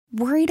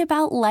Worried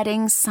about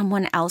letting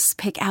someone else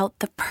pick out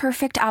the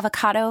perfect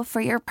avocado for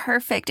your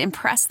perfect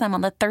impress them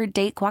on the third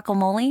date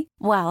guacamole?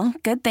 Well,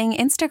 good thing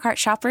Instacart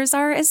shoppers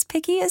are as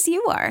picky as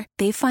you are.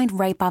 They find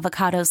ripe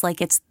avocados like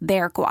it's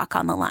their guac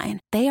on the line.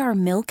 They are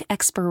milk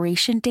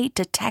expiration date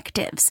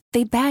detectives.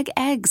 They bag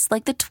eggs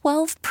like the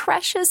 12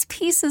 precious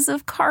pieces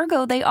of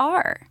cargo they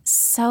are.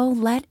 So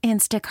let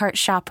Instacart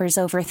shoppers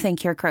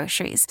overthink your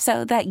groceries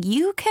so that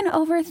you can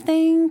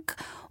overthink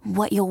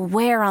what you'll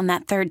wear on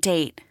that third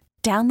date.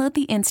 Download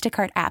the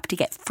Instacart app to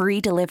get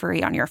free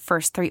delivery on your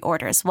first 3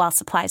 orders while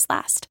supplies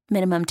last.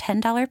 Minimum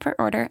 $10 per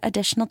order.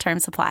 Additional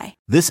terms apply.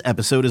 This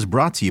episode is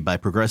brought to you by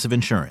Progressive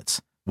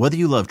Insurance. Whether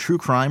you love true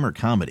crime or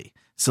comedy,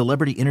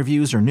 celebrity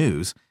interviews or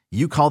news,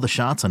 you call the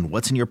shots on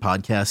what's in your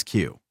podcast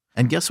queue.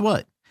 And guess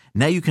what?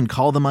 Now you can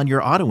call them on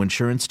your auto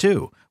insurance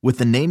too with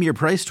the Name Your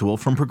Price tool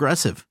from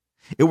Progressive.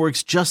 It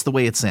works just the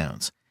way it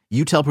sounds.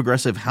 You tell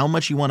Progressive how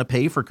much you want to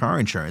pay for car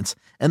insurance,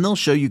 and they'll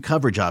show you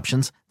coverage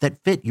options that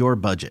fit your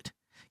budget.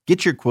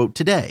 Get your quote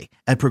today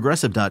at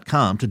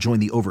Progressive.com to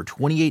join the over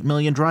 28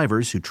 million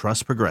drivers who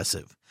trust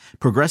Progressive.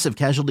 Progressive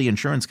Casualty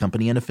Insurance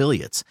Company and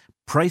Affiliates.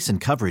 Price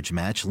and coverage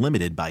match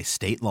limited by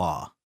state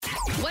law.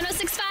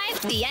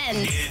 106.5, The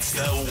End. It's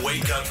the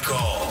wake-up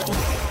call.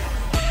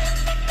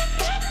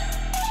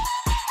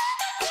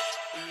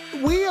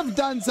 We have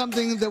done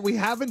something that we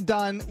haven't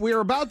done. We are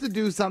about to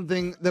do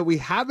something that we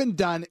haven't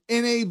done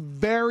in a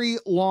very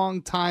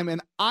long time,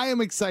 and I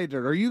am excited.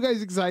 Are you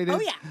guys excited? Oh,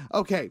 yeah.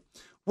 Okay.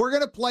 We're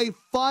going to play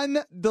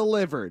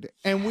FunDelivered,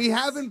 and we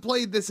haven't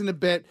played this in a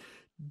bit.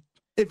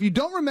 If you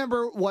don't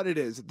remember what it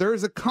is, there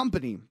is a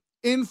company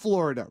in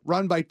Florida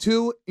run by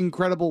 2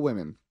 incredible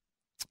women,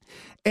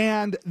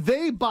 and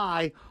they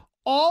buy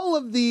all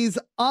of these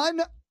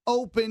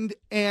unopened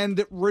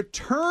and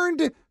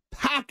returned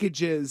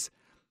packages.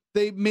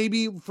 They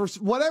maybe, for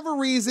whatever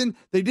reason,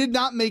 they did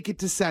not make it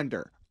to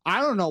sender. I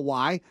don't know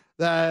why.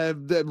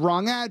 The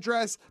wrong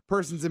address,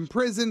 person's in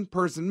prison,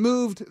 person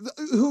moved,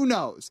 who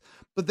knows?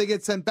 But they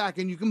get sent back,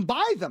 and you can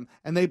buy them,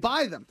 and they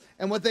buy them.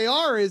 And what they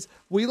are is,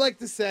 we like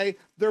to say,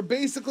 they're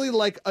basically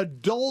like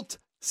adult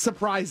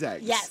surprise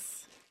eggs. Yes.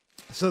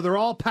 So they're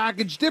all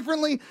packaged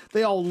differently.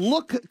 They all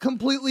look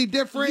completely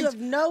different. You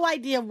have no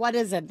idea what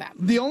is in them.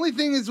 The only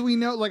thing is we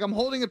know, like I'm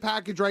holding a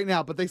package right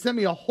now, but they sent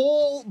me a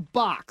whole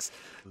box.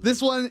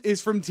 This one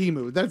is from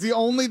Temu. That's the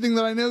only thing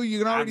that I know. You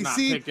can already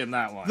see picking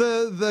that one.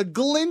 the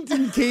glint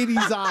in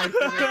Katie's eye.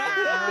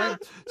 Right?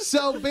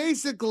 So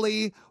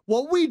basically,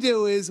 what we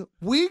do is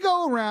we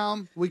go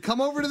around, we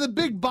come over to the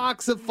big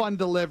box of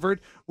FunDelivered,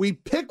 we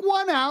pick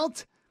one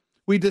out,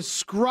 we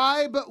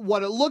describe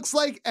what it looks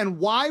like and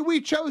why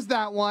we chose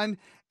that one,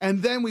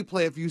 and then we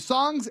play a few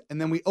songs,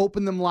 and then we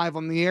open them live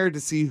on the air to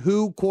see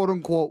who,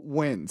 quote-unquote,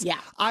 wins. Yeah.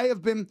 I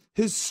have been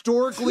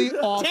historically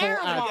awful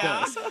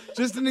at this.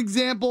 Just an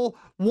example,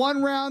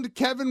 one round,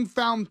 Kevin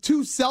found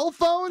 2 cell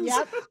phones.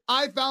 Yep.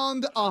 I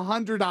found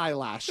 100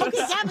 eyelashes. Okay,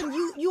 Gavin,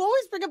 you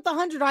always bring up the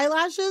 100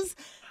 eyelashes.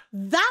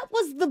 That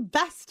was the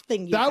best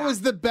thing you got. That was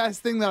the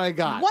best thing that I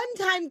got. One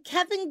time,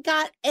 Kevin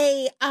got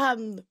a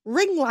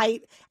ring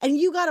light, and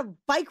you got a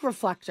bike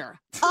reflector.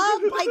 A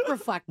bike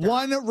reflector.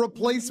 One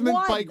replacement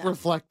bike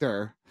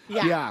reflector.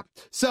 Yeah.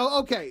 So,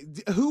 okay,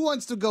 who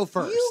wants to go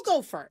first? You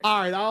go first. All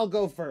right, I'll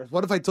go first.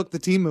 What if I took the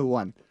Temu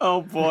one?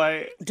 Oh,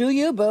 boy. Do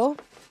you, boo?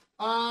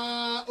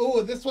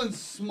 This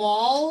one's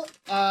small.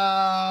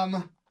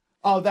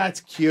 Oh, that's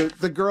cute.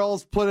 The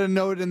girls put a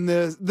note in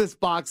this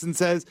box and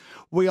says,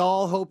 "We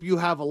all hope you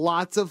have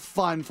lots of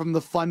fun from the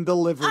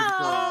FunDelivered girl."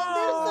 Oh,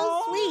 they're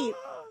so sweet.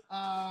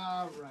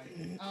 All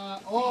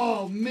right.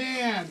 Oh,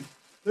 man.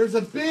 There's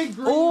a big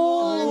green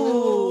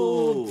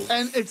one.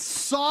 And it's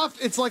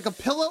soft. It's like a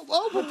pillow.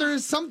 Oh, but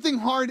there's something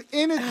hard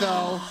in it,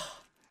 though.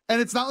 And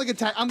it's not like a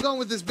tag. I'm going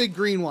with this big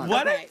green one.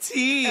 What a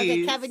tease.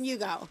 Okay, Kevin, you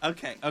go.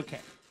 Okay.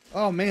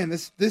 Oh, man,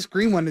 this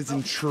green one is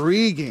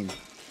intriguing.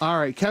 All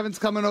right, Kevin's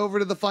coming over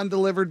to the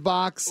FunDelivered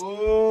box.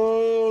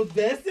 Oh,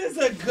 this is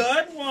a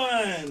good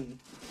one.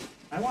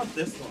 I want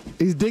this one.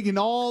 He's digging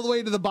all the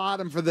way to the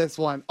bottom for this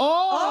one.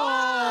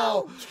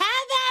 Oh!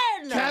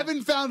 Kevin!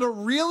 Kevin found a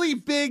really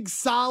big,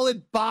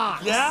 solid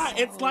box. Yeah,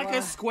 it's like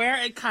a square.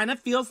 It kind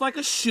of feels like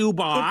a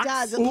shoebox. It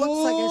does. It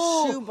looks like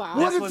a shoebox.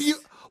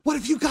 What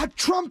if you got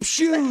Trump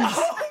shoes? Oh,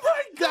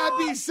 my God.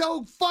 That'd be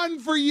so fun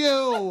for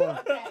you. I'm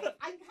kind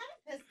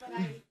of pissed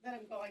that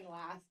I'm going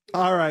last.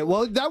 All right,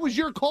 well, that was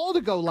your call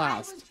to go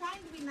last. I was trying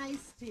to be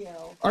nice to you.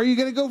 Are you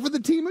going to go for the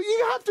Temu?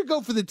 You have to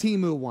go for the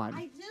Temu one.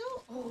 I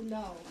do? Oh,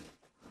 no.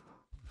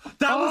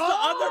 That was the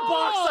other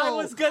box I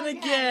was going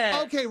to get.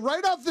 Okay,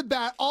 right off the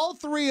bat, all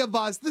 3 of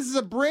us, this is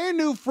a brand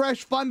new,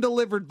 fresh,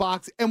 FunDelivered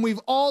box, and we've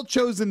all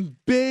chosen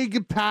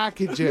big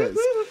packages.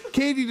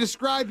 Katie,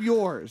 describe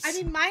yours. I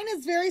mean, mine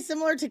is very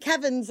similar to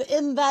Kevin's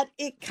in that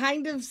it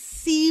kind of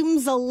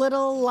seems a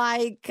little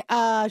like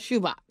a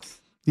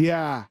shoebox.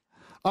 Yeah.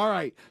 All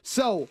right,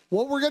 so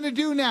what we're going to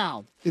do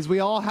now is we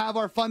all have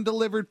our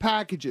FunDelivered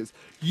packages.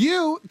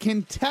 You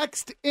can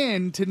text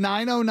in to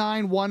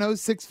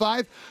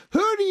 909-1065.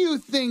 Who do you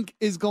think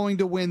is going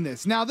to win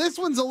this? Now, this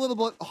one's a little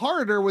bit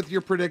harder with your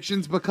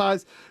predictions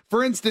because,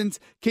 for instance,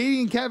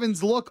 Katie and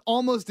Kevin's look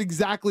almost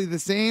exactly the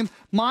same.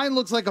 Mine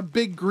looks like a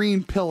big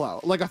green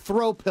pillow, like a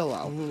throw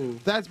pillow. Ooh.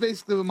 That's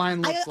basically what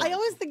mine looks like. I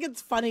always think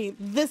it's funny,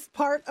 this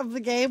part of the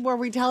game where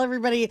we tell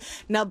everybody,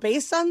 now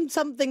based on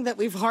something that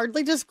we've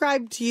hardly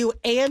described to you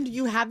and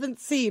you haven't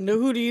seen,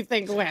 who do you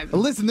think wins?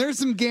 Listen, there's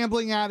some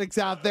gambling addicts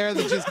out there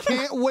that just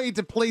can't wait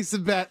to place a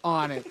bet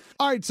on it.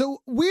 All right, so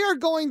we are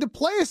going to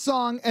play a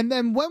song, and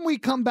then when we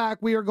come back,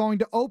 we are going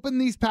to open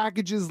these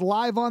packages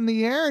live on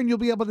the air, and you'll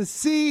be able to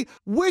see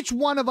which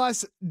one of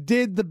us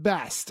did the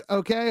best,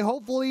 okay?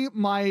 Hopefully,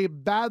 my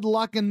bad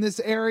luck in this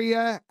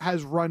area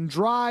has run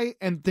dry,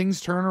 and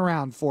things turn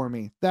around for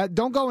me.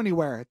 Don't go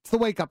anywhere. It's the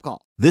wake-up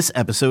call. This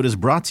episode is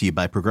brought to you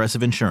by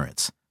Progressive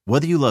Insurance.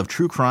 Whether you love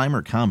true crime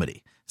or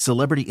comedy,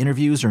 celebrity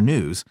interviews or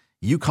news,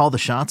 you call the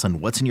shots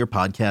on what's in your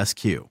podcast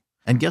queue.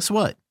 And guess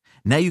what?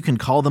 Now you can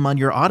call them on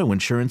your auto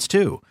insurance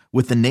too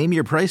with the Name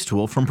Your Price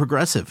tool from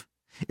Progressive.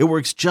 It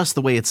works just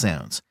the way it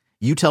sounds.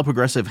 You tell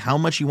Progressive how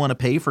much you want to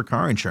pay for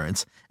car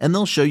insurance, and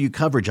they'll show you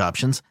coverage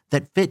options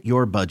that fit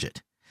your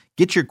budget.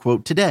 Get your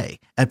quote today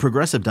at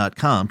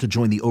Progressive.com to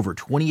join the over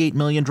 28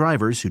 million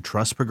drivers who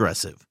trust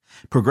Progressive.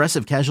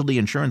 Progressive Casualty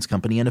Insurance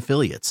Company and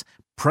Affiliates.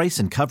 Price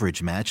and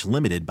coverage match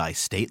limited by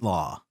state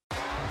law.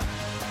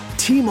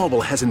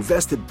 T-Mobile has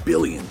invested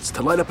billions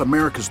to light up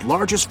America's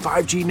largest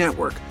 5G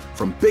network,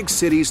 from big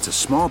cities to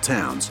small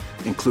towns,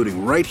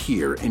 including right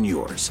here in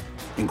yours.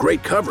 And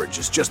great coverage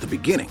is just the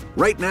beginning.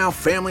 Right now,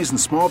 families and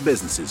small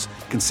businesses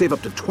can save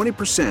up to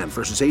 20%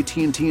 versus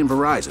AT&T and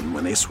Verizon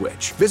when they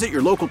switch. Visit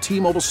your local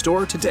T-Mobile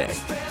store today.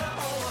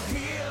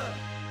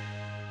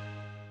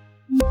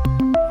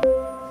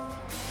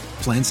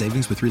 Plan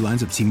savings with 3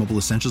 lines of T-Mobile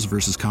Essentials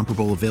versus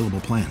comparable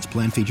available plans.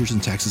 Plan features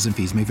and taxes and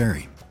fees may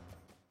vary.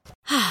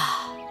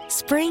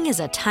 Spring is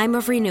a time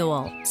of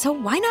renewal, so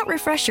why not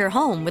refresh your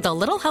home with a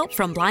little help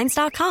from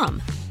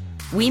Blinds.com?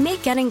 We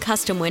make getting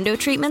custom window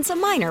treatments a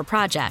minor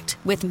project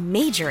with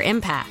major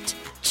impact.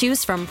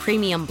 Choose from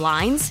premium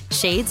blinds,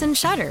 shades, and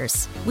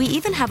shutters. We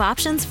even have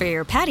options for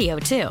your patio,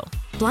 too.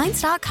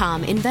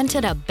 Blinds.com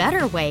invented a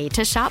better way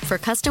to shop for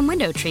custom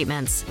window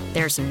treatments.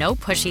 There's no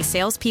pushy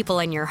salespeople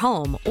in your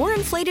home or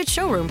inflated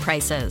showroom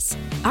prices.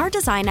 Our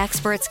design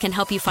experts can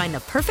help you find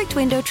the perfect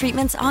window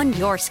treatments on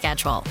your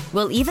schedule.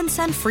 We'll even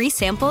send free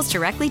samples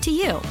directly to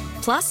you.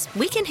 Plus,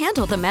 we can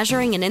handle the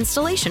measuring and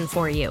installation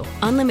for you.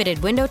 Unlimited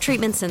window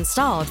treatments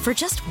installed for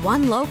just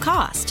one low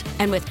cost.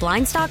 And with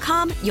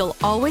Blinds.com, you'll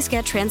always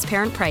get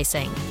transparent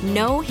pricing.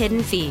 No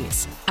hidden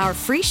fees. Our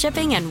free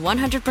shipping and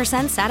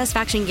 100%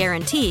 satisfaction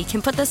guarantee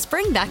can put the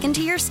spring back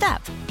into your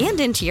step and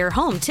into your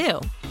home,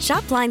 too.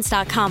 Shop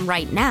Blinds.com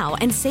right now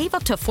and save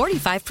up to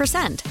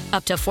 45%.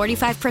 Up to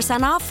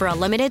 45% off for a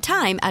limited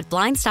time at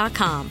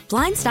Blinds.com.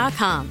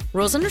 Blinds.com.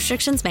 Rules and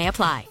restrictions may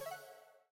apply.